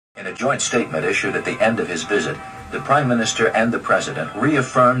In a joint statement issued at the end of his visit, the Prime Minister and the President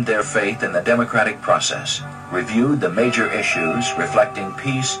reaffirmed their faith in the democratic process, reviewed the major issues reflecting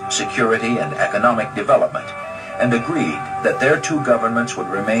peace, security, and economic development, and agreed that their two governments would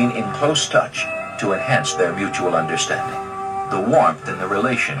remain in close touch to enhance their mutual understanding. The warmth in the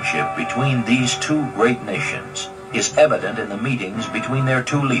relationship between these two great nations is evident in the meetings between their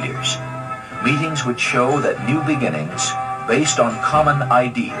two leaders, meetings which show that new beginnings based on common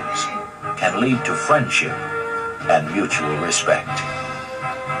ideals can lead to friendship and mutual respect.